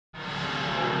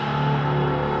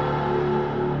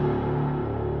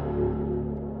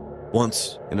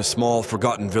Once, in a small,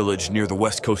 forgotten village near the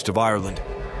west coast of Ireland,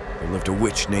 there lived a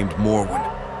witch named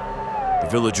Morwainh. The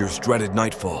villagers dreaded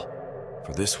nightfall,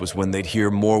 for this was when they'd hear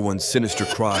Morwain's sinister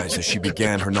cries as she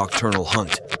began her nocturnal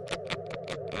hunt.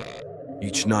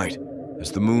 Each night,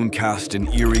 as the moon cast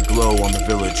an eerie glow on the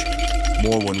village,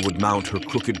 Morwain would mount her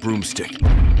crooked broomstick,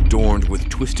 adorned with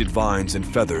twisted vines and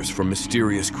feathers from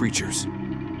mysterious creatures.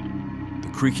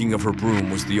 The creaking of her broom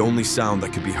was the only sound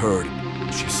that could be heard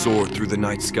as she soared through the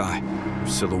night sky, her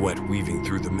silhouette weaving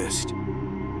through the mist.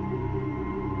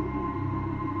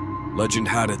 Legend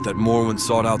had it that Morwain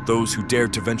sought out those who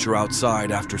dared to venture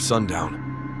outside after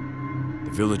sundown.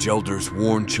 The village elders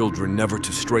warned children never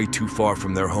to stray too far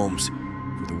from their homes,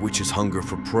 for the witch's hunger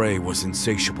for prey was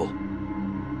insatiable.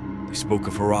 They spoke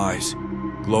of her eyes,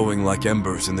 glowing like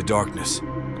embers in the darkness,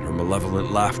 and her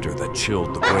malevolent laughter that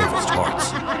chilled the bravest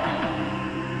hearts.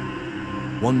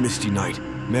 One misty night,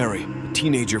 Mary, a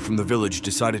teenager from the village,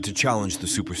 decided to challenge the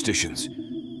superstitions.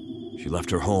 She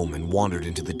left her home and wandered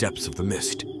into the depths of the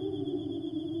mist.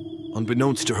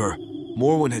 Unbeknownst to her,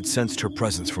 Morwain had sensed her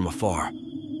presence from afar.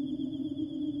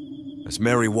 As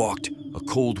Mary walked, a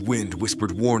cold wind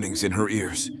whispered warnings in her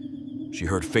ears. She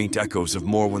heard faint echoes of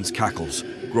Morwain's cackles,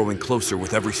 growing closer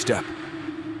with every step.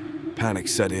 Panic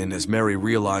set in as Mary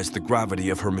realized the gravity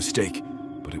of her mistake,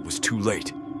 but it was too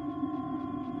late.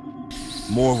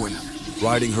 Morwain,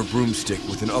 riding her broomstick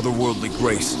with an otherworldly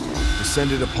grace,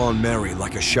 descended upon Mary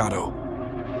like a shadow.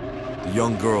 The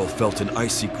young girl felt an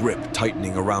icy grip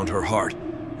tightening around her heart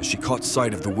as she caught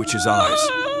sight of the witch's eyes,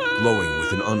 glowing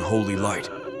with an unholy light.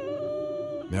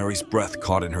 Mary's breath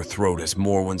caught in her throat as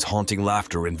Morwain's haunting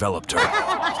laughter enveloped her.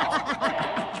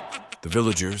 The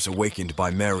villagers, awakened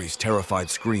by Mary's terrified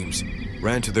screams,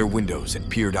 ran to their windows and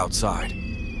peered outside.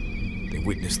 They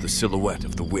witnessed the silhouette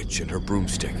of the witch and her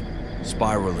broomstick,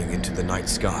 spiraling into the night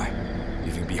sky,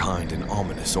 leaving behind an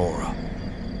ominous aura.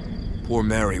 Poor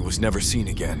Mary was never seen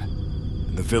again,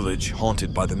 and the village,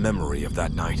 haunted by the memory of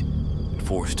that night,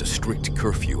 enforced a strict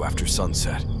curfew after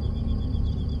sunset.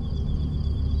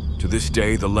 To this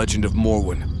day, the legend of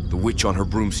Morwain, the witch on her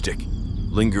broomstick,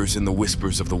 lingers in the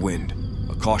whispers of the wind,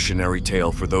 a cautionary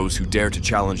tale for those who dare to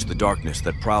challenge the darkness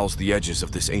that prowls the edges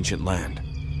of this ancient land.